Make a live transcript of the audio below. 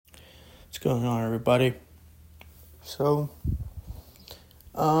going on, everybody? So,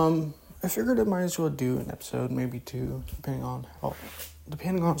 I figured I might as well do an episode, maybe two, depending on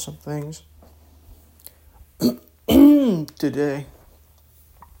some things today.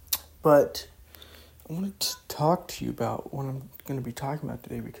 But I wanted to talk to you about what I'm going to be talking about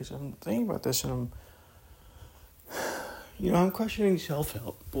today because I'm thinking about this and I'm questioning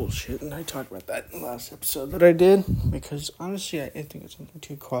self-help bullshit, and I talked about that in the last episode that I did because honestly, I think it's something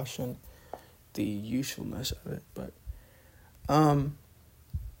to question the usefulness of it, but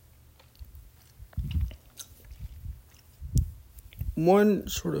one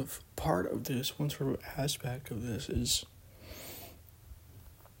sort of part of this, one sort of aspect of this is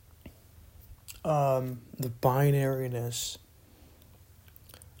the binariness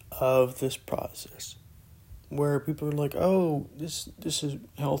of this process, where people are like, oh, this is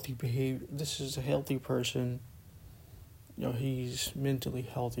healthy behavior, this is a healthy person, he's mentally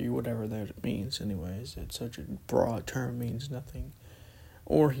healthy, whatever that means anyways. It's such a broad term, means nothing.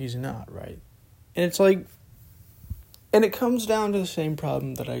 Or he's not, right? And it's like, and it comes down to the same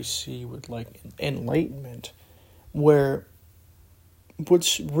problem that I see with like enlightenment, where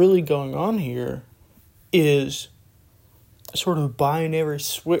what's really going on here is a sort of binary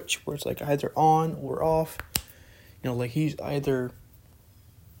switch where it's like either on or off. Like he's either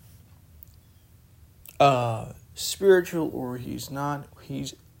spiritual or he's not.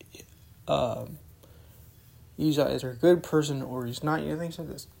 He's either a good person or he's not. Things like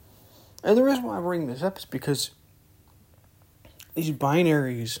this. And the reason why I bring this up is because these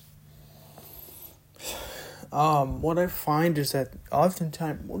binaries, what I find is that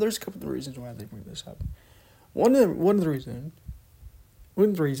oftentimes, there's a couple of reasons why they bring this up. One of the reasons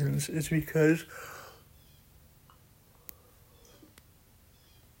is because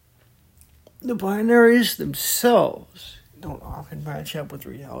the binaries themselves don't often match up with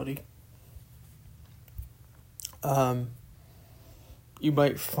reality. You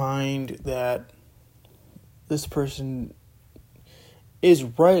might find that this person is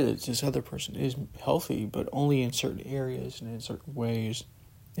right that this other person is healthy, but only in certain areas and in certain ways.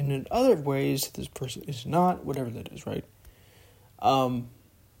 And in other ways, this person is not, whatever that is, right? And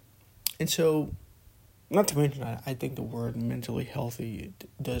so, not to mention, I think the word mentally healthy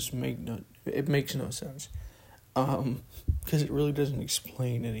makes no sense. Because it really doesn't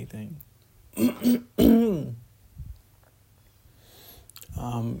explain anything. And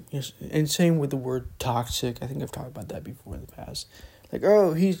same with the word toxic. I think I've talked about that before in the past. Like,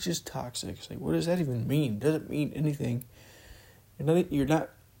 oh, he's just toxic. It's like, what does that even mean? Does it mean anything? You're not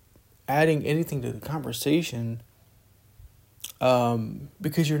adding anything to the conversation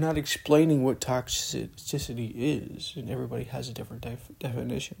because you're not explaining what toxicity is. And everybody has a different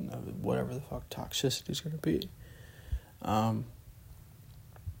definition of whatever the fuck toxicity is going to be. And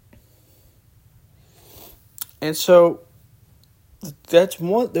so that's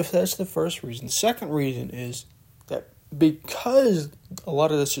the first reason. The second reason is that because a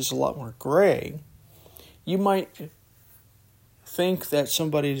lot of this is a lot more gray, you might think that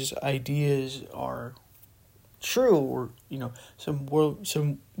somebody's ideas are true, or some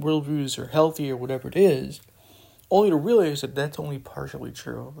worldviews are healthy, or whatever it is, only to realize that that's only partially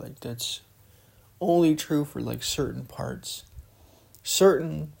true. Like that's only true for like certain parts.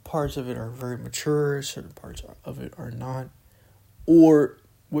 Certain parts of it are very mature, certain parts of it are not. Or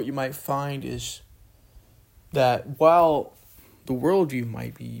what you might find is that while the worldview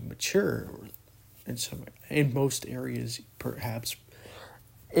might be mature in most areas, perhaps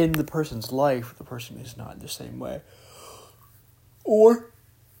in the person's life, the person is not the same way. Or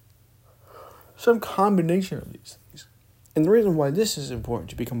some combination of these things. And the reason why this is important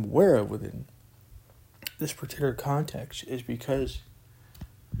to become aware of within this particular context is because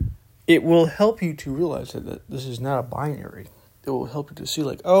it will help you to realize that this is not a binary. It will help you to see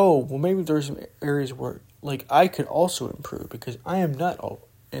like, oh, well, maybe there's some areas where like I could also improve because I am not all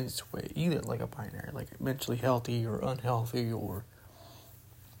in this way either, like a binary, like mentally healthy or unhealthy, or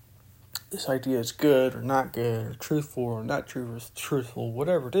this idea is good or not good, or truthful or not truthful,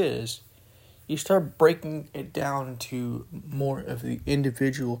 whatever it is. You start breaking it down into more of the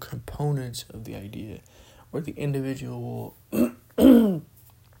individual components of the idea, or the individual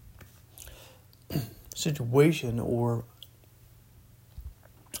situation, or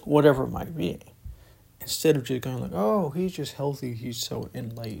whatever it might be, instead of just going like, oh, he's just healthy, he's so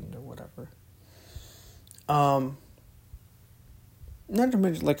enlightened, or whatever. Not to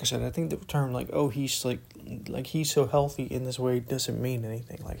mention, like I said, I think the term like, oh, he's like he's so healthy in this way doesn't mean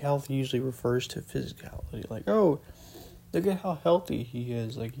anything. Like health usually refers to physicality. Like, oh, look at how healthy he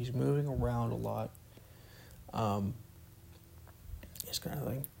is. Like he's moving around a lot. This kind of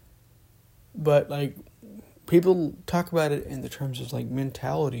thing. But like people talk about it in the terms of like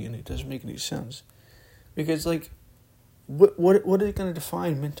mentality, and it doesn't make any sense because like what is it going to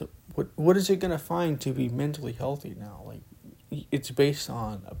define mental? What is it going to find to be mentally healthy now? Like it's based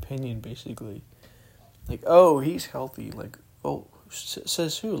on opinion, basically. Like, oh, he's healthy. Like, oh,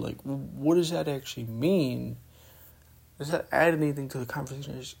 says who? Like, what does that actually mean? Does that add anything to the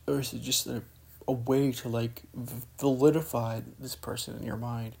conversation, or is it just a way to like validify this person in your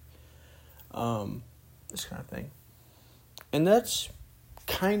mind? This kind of thing, and that's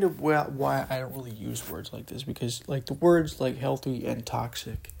kind of why I don't really use words like this, because like the words like healthy and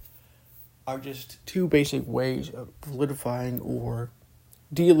toxic are just two basic ways of validifying or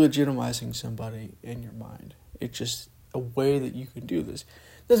delegitimizing somebody in your mind. It's just a way that you can do this.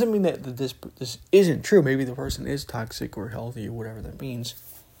 Doesn't mean that this isn't true. Maybe the person is toxic or healthy or whatever that means.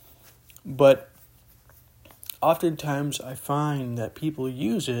 But oftentimes I find that people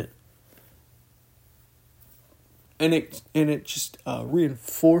use it, and it just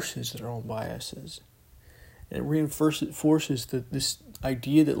reinforces their own biases. It reinforces this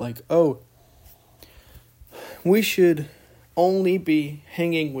idea that like, oh, we should only be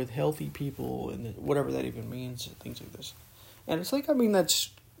hanging with healthy people, and whatever that even means, and things like this. And it's like, I mean, that's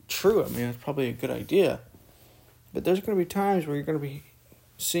true. I mean, it's probably a good idea. But there's going to be times where you're going to be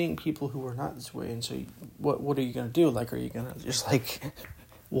seeing people who are not this way, and so what are you going to do? Like, are you going to just like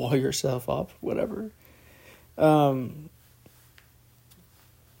wall yourself up, whatever? And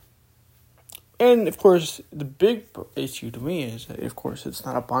of course, the big issue to me is that, of course, it's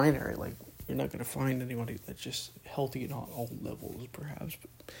not a binary. Like, you're not going to find anybody that's just healthy at all levels, perhaps.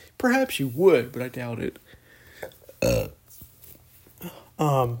 Perhaps you would, but I doubt it.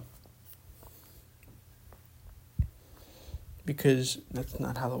 Because that's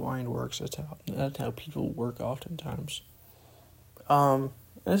not how the mind works. That's how people work oftentimes. And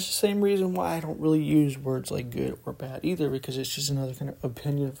it's the same reason why I don't really use words like good or bad either, because it's just another kind of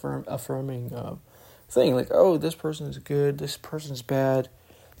opinion affirming thing. Like, oh, this person is good, this person's bad,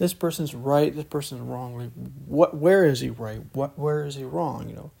 this person's right, this person's wrong. Like, where is he right? Where is he wrong?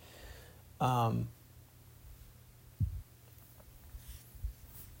 You know,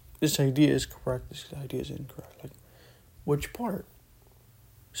 this idea is correct. This idea is incorrect. Like, which part?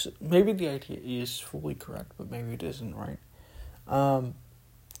 So maybe the idea is fully correct, but maybe it isn't, right?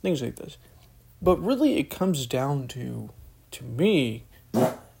 Things like this. But really it comes down to me,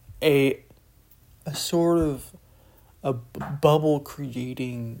 a sort of a bubble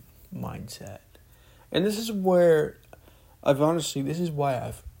creating mindset. And this is where this is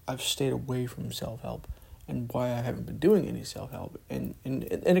why I've stayed away from self-help, and why I haven't been doing any self-help. And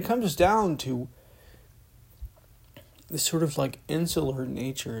it comes down to this sort of like insular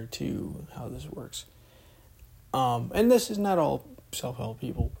nature to how this works. And this is not all self-help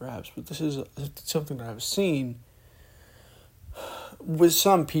people, perhaps, but this is something that I've seen with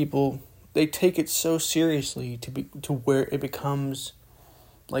some people. They take it so seriously to where it becomes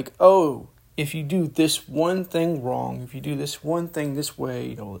like, oh, if you do this one thing wrong, if you do this one thing this way,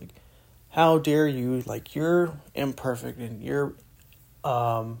 you know, like, how dare you? Like, you're imperfect and you're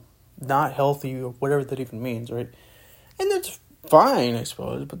not healthy, or whatever that even means, right? And that's fine, I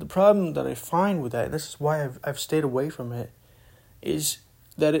suppose. But the problem that I find with that, and this is why I've stayed away from it, is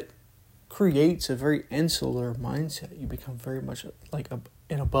that it creates a very insular mindset. You become very much like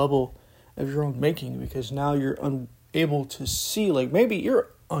in a bubble of your own making, because now you're unable to see, like, maybe you're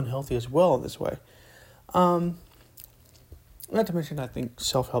unhealthy as well in this way. Not to mention, I think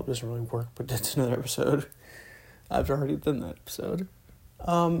self-help doesn't really work, but that's another episode. I've already done that episode.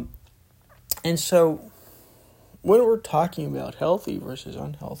 And so, when we're talking about healthy versus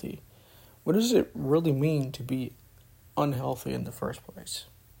unhealthy, what does it really mean to be unhealthy in the first place?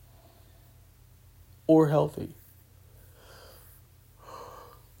 Or healthy?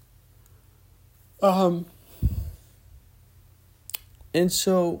 And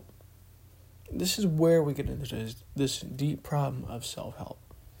so, this is where we get into this deep problem of self-help.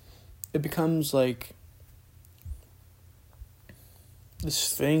 It becomes like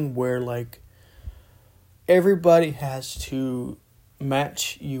this thing where, like, everybody has to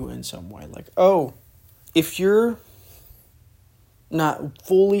match you in some way. Like, oh, if you're not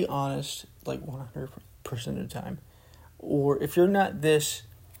fully honest, like 100% of the time, or if you're not this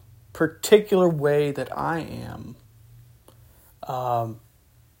particular way that I am,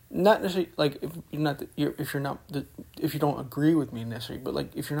 not necessarily like if you don't agree with me necessarily, but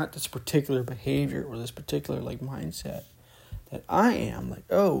like if you're not this particular behavior or this particular like mindset that I am, like,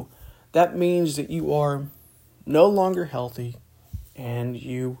 oh, that means that you are no longer healthy and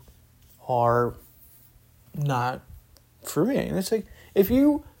you are not for me. And it's like,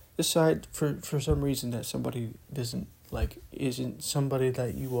 this decide for some reason that somebody isn't somebody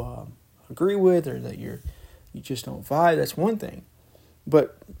that you agree with, or that you just don't vibe, that's one thing.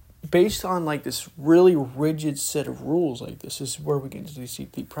 But based on like this really rigid set of rules, like this is where we get into these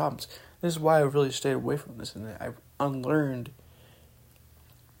deep problems. This is why I really stayed away from this, and I unlearned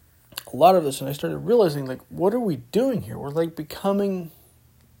a lot of this, and I started realizing, like, what are we doing here? We're like becoming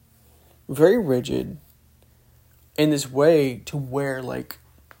very rigid in this way to where, like,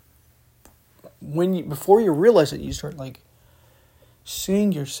 before you realize it, you start like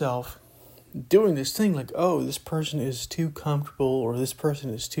seeing yourself doing this thing, like, oh, this person is too comfortable, or this person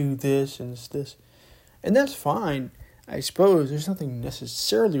is too this and this, and that's fine, I suppose. There's nothing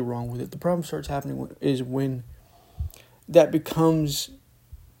necessarily wrong with it. The problem starts happening is when that becomes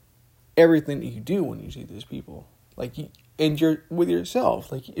everything that you do when you see these people, like, and you're with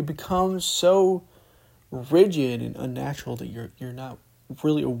yourself, like, it becomes so rigid and unnatural that you're not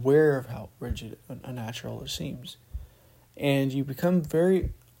really aware of how rigid and unnatural it seems, and you become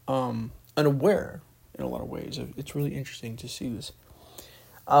very unaware in a lot of ways. It's really interesting to see this,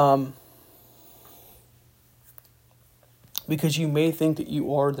 because you may think that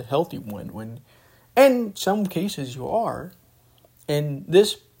you are the healthy one when, in some cases, you are. In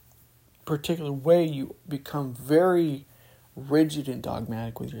this particular way, you become very rigid and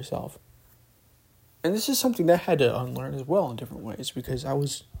dogmatic with yourself. And this is something that I had to unlearn as well in different ways, because I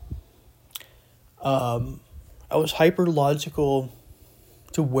was hyper logical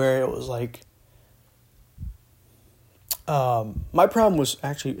to where it was like, my problem was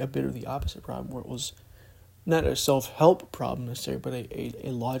actually a bit of the opposite problem, where it was not a self-help problem necessarily, but a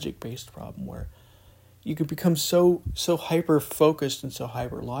logic-based problem, where you could become so hyper-focused and so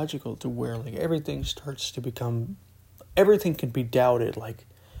hyper-logical to where, like, everything can be doubted, like,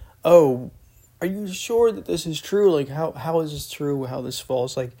 oh, are you sure that this is true? Like, how is this true? How this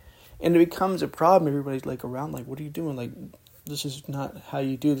falls? Like, and it becomes a problem. Everybody's like around, like, what are you doing? Like, this is not how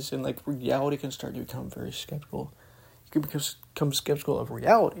you do this. And like, reality can start to become very skeptical. You can become skeptical of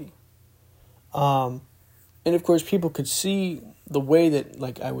reality. And of course, people could see the way that,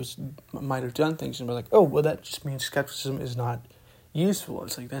 like, might have done things, and be like, oh, well, that just means skepticism is not useful.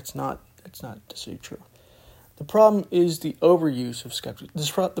 It's like, that's not necessarily true. The problem is the overuse of skepticism.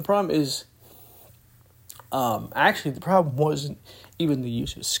 The problem is, actually, the problem wasn't even the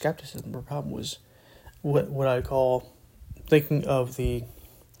use of skepticism. The problem was what I call thinking of the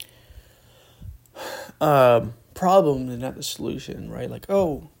problem and not the solution, right? Like,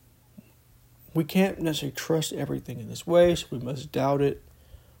 oh, we can't necessarily trust everything in this way, so we must doubt it.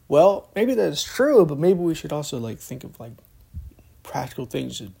 Well, maybe that's true, but maybe we should also, like, think of, like, practical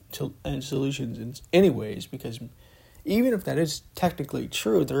things and solutions anyways, because even if that is technically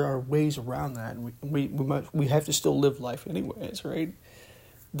true, there are ways around that, and we have to still live life anyways, right?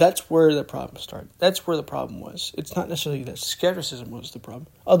 That's where the problem started. That's where the problem was. It's not necessarily that skepticism was the problem,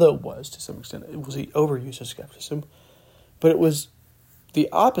 although it was to some extent. It was the overuse of skepticism, but it was the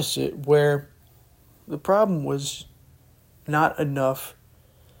opposite, where the problem was not enough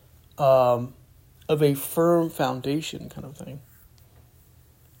of a firm foundation kind of thing,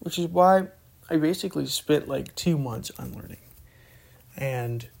 which is why I basically spent like 2 months unlearning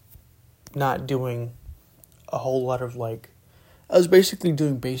and not doing a whole lot of, like, I was basically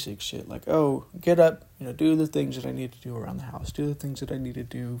doing basic shit, like, oh, get up, do the things that I need to do around the house, do the things that I need to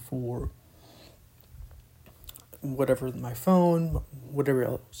do for whatever, my phone, whatever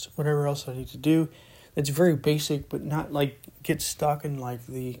else I need to do. It's very basic, but not, like, get stuck in, like,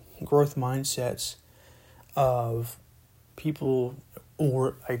 the growth mindsets of people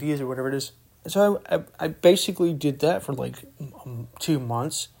or ideas or whatever it is. So I basically did that for, like, 2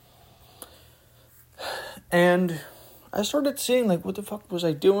 months. And I started seeing, like, what the fuck was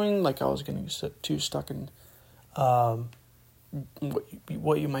I doing? Like, I was getting too stuck in what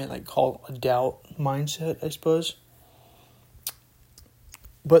you might, like, call a doubt mindset, I suppose.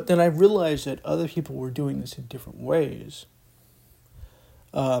 But then I realized that other people were doing this in different ways.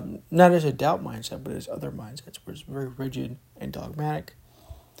 Not as a doubt mindset, but as other mindsets, where it's very rigid and dogmatic.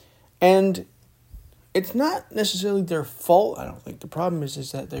 And it's not necessarily their fault, I don't think. The problem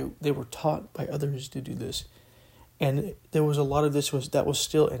is that they were taught by others to do this. And there was a lot of this that was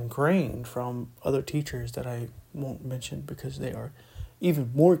still ingrained from other teachers that I won't mention, because they are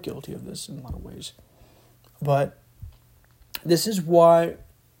even more guilty of this in a lot of ways. But this is why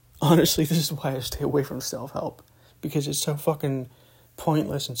I stay away from self-help, because it's so fucking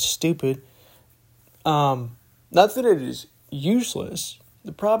pointless and stupid. Not that it is useless.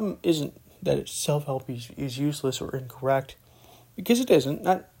 The problem isn't that self-help is useless or incorrect, because it isn't.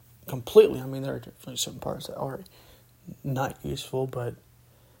 Not completely. I mean, there are definitely some parts that are not useful, but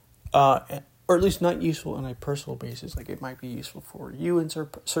or at least not useful on a personal basis. Like, it might be useful for you in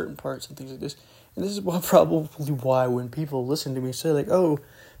certain parts and things like this. And this is probably why when people listen to me say, like, oh,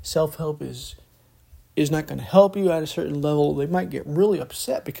 self-help is not going to help you at a certain level, they might get really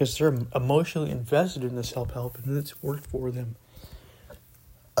upset because they're emotionally invested in the self-help and it's worked for them.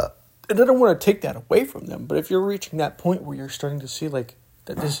 And I don't want to take that away from them, but if you're reaching that point where you're starting to see, like,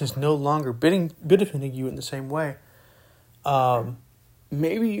 that this is no longer benefiting you in the same way,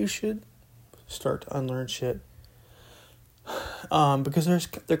 maybe you should start to unlearn shit. Because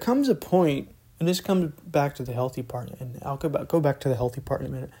there comes a point, and this comes back to the healthy part, and I'll go back to the healthy part in a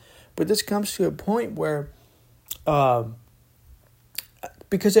minute. But this comes to a point where,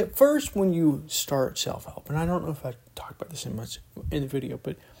 because at first when you start self-help, and I don't know if I talked about this in much in the video,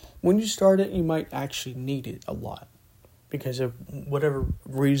 but when you start it, you might actually need it a lot because of whatever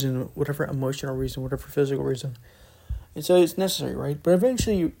reason, whatever emotional reason, whatever physical reason. And so it's necessary, right? But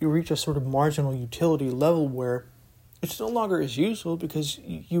eventually you reach a sort of marginal utility level where it's no longer as useful because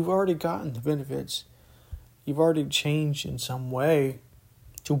you've already gotten the benefits. You've already changed in some way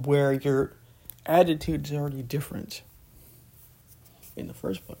to where your attitude is already different in the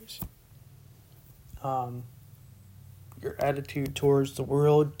first place. Your attitude towards the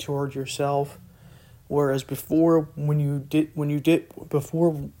world, towards yourself, whereas before, when you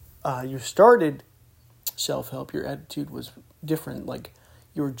started self-help, your attitude was different. Like,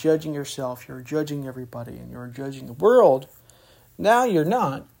 you were judging yourself, you were judging everybody, and you were judging the world. Now you're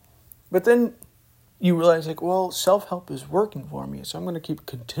not. But then you realize, like, well, self-help is working for me, so I'm going to keep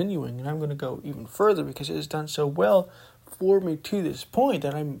continuing, and I'm going to go even further because it has done so well for me to this point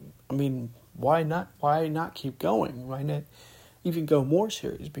that why not keep going? Why not even go more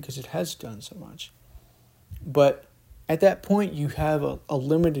serious? Because it has done so much. But at that point, you have a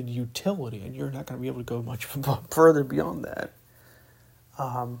limited utility, and you're not going to be able to go much further beyond that.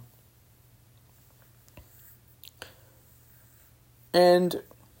 And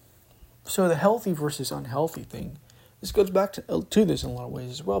so the healthy versus unhealthy thing, this goes back to this in a lot of ways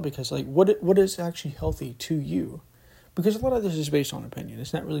as well, because, like, what is actually healthy to you? Because a lot of this is based on opinion.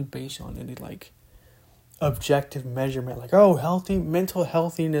 It's not really based on any, like, objective measurement. Like, oh, mental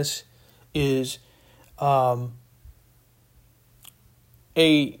healthiness is the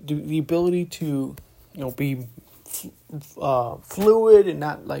ability to, be fluid and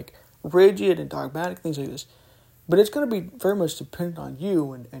not, like, rigid and dogmatic, things like this. But it's going to be very much dependent on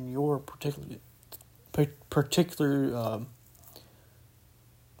you and your particular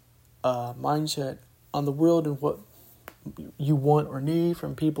mindset on the world and what you want or need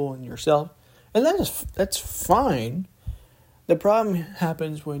from people and yourself. And that's fine. The problem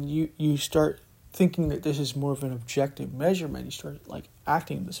happens when you start thinking that this is more of an objective measurement. You start, like,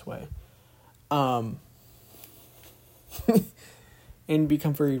 acting this way. And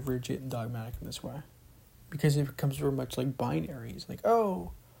become very rigid and dogmatic in this way. Because it becomes very much like binaries. Like,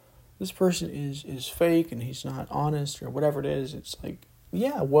 oh, this person is fake and he's not honest or whatever it is. It's like,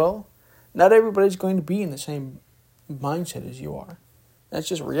 yeah, well, not everybody's going to be in the same mindset as you are. That's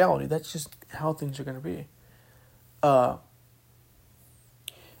just reality. That's just how things are going to be. And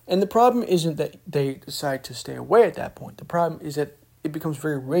the problem isn't that they decide to stay away at that point. The problem is that it becomes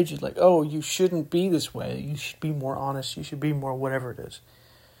very rigid. Like, oh, you shouldn't be this way. You should be more honest. You should be more whatever it is.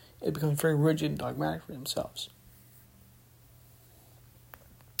 It becomes very rigid and dogmatic for themselves.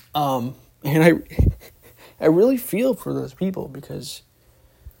 And I really feel for those people because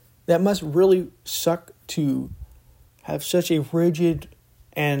that must really suck to have such a rigid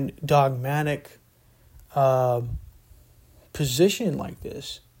and dogmatic position like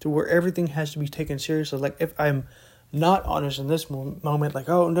this, to where everything has to be taken seriously. Like, if I'm not honest in this moment, like,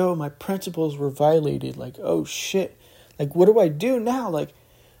 oh no, my principles were violated. Like, oh shit. Like, what do I do now? Like,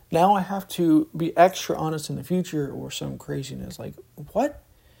 now I have to be extra honest in the future or some craziness. Like, what?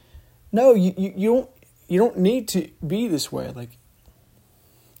 No, you don't need to be this way. Like,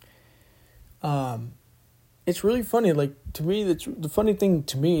 it's really funny. Like, to me, that's the funny thing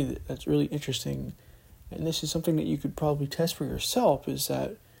to me that's really interesting, and this is something that you could probably test for yourself, is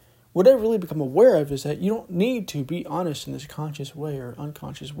that what I've really become aware of is that you don't need to be honest in this conscious way or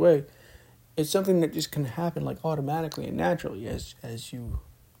unconscious way. It's something that just can happen, like, automatically and naturally as you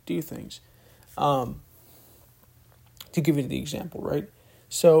do things. To give you the example, right?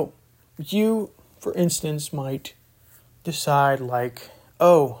 So you, for instance, might decide, like,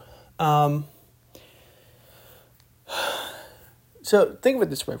 oh, so think of it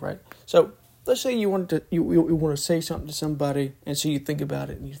this way, right? So let's say you want to say something to somebody, and so you think about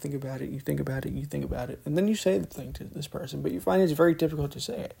it, and you think about it, and you think about it, and you think about it, and then you say the thing to this person, but you find it's very difficult to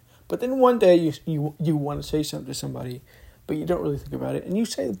say it. But then one day you want to say something to somebody, but you don't really think about it. And you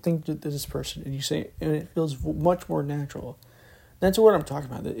say the thing to this person, and it feels much more natural. That's what I'm talking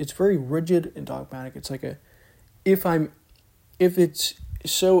about. It's very rigid and dogmatic. It's like if it's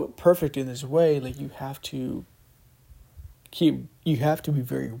so perfect in this way, like you have to be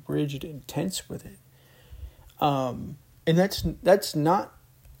very rigid and tense with it. And that's not,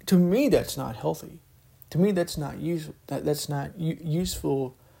 to me, that's not healthy. To me, that's not useful. That's not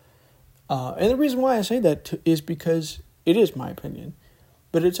useful. And the reason why I say that is because it is my opinion,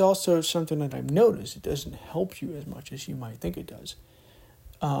 but it's also something that I've noticed. It doesn't help you as much as you might think it does.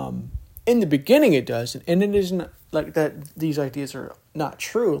 In the beginning, it does, and it isn't like that. These ideas are not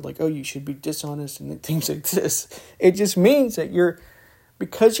true. Like, oh, you should be dishonest and things like this. It just means that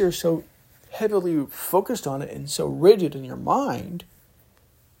because you're so heavily focused on it and so rigid in your mind,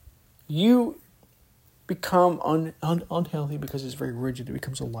 you become unhealthy because it's very rigid. It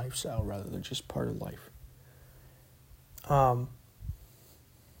becomes a lifestyle rather than just part of life.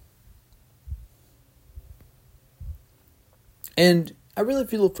 And I really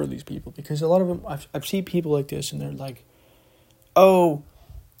feel for these people because a lot of them, I've seen people like this and they're like, oh,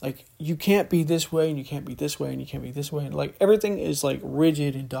 like you can't be this way and you can't be this way and you can't be this way. And like everything is like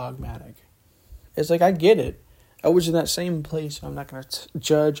rigid and dogmatic. It's like, I get it. I was in that same place. I'm not going to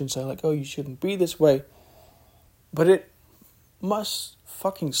judge and say like, oh, you shouldn't be this way. But it must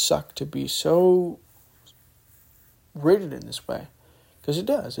fucking suck to be so rigid in this way. Because it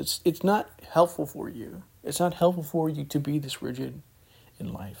does. It's not helpful for you. It's not helpful for you to be this rigid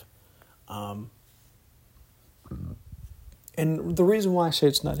in life. And the reason why I say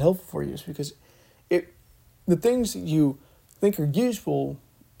it's not helpful for you is because the things that you think are useful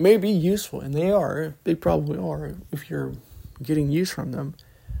may be useful, and they are. They probably are if you're getting use from them.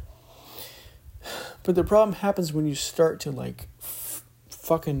 But the problem happens when you start to like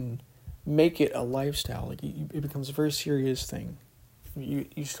fucking make it a lifestyle. Like it becomes a very serious thing. You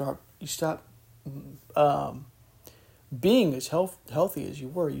stop being as healthy as you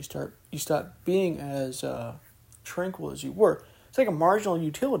were. You stop being as tranquil as you were. It's like a marginal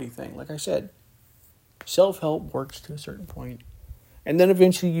utility thing. Like I said, self-help works to a certain point. And then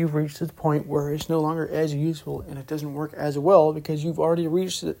eventually you reach the point where it's no longer as useful and it doesn't work as well because you've already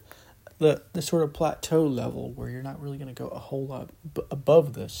reached the sort of plateau level where you're not really going to go a whole lot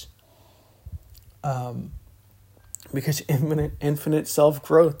above this. Because infinite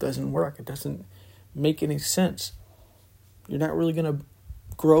self-growth doesn't work. It doesn't make any sense. You're not really going to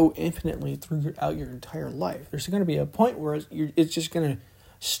grow infinitely throughout your entire life. There's going to be a point where it's just going to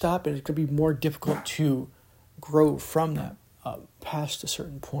stop and it's going to be more difficult to grow from that past a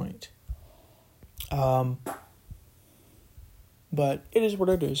certain point. But it is what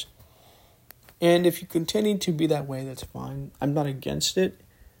it is. And if you continue to be that way, that's fine. I'm not against it.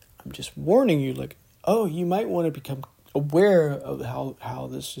 I'm just warning you, like, oh, you might want to become aware of how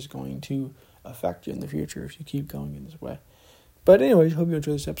this is going to affect you in the future if you keep going in this way. But anyways, hope you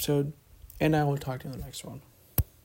enjoy this episode, and I will talk to you in the next one.